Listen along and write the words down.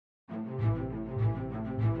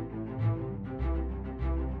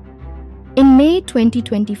In May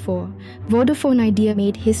 2024, Vodafone Idea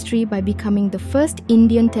made history by becoming the first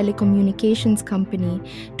Indian telecommunications company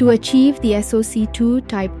to achieve the SOC2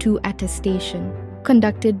 Type II Attestation,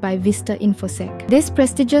 conducted by VISTA InfoSec. This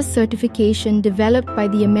prestigious certification, developed by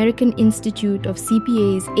the American Institute of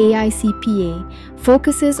CPA's AICPA,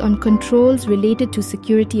 focuses on controls related to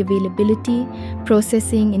security availability,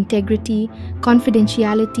 processing integrity,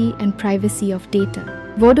 confidentiality, and privacy of data.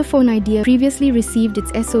 Vodafone Idea previously received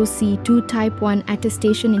its SOC2 Type I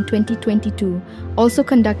Attestation in 2022, also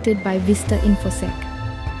conducted by VISTA InfoSec.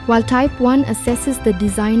 While Type I assesses the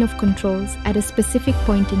design of controls at a specific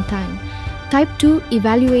point in time, Type II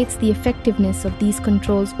evaluates the effectiveness of these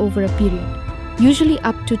controls over a period, usually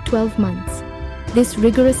up to 12 months. This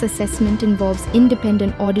rigorous assessment involves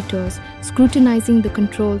independent auditors scrutinizing the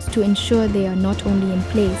controls to ensure they are not only in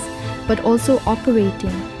place, but also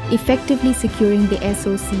operating, effectively securing the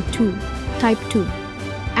SOC2 Type II.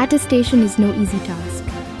 Attestation is no easy task.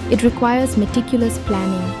 It requires meticulous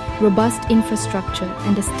planning, robust infrastructure,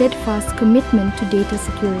 and a steadfast commitment to data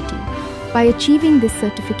security. By achieving this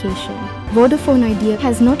certification, Vodafone Idea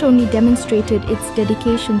has not only demonstrated its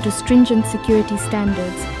dedication to stringent security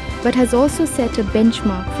standards, but has also set a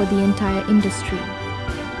benchmark for the entire industry.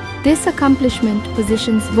 This accomplishment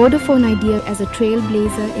positions Vodafone Idea as a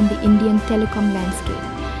trailblazer in the Indian telecom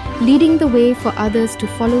landscape, leading the way for others to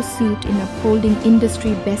follow suit in upholding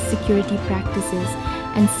industry best security practices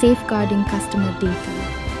and safeguarding customer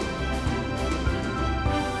data.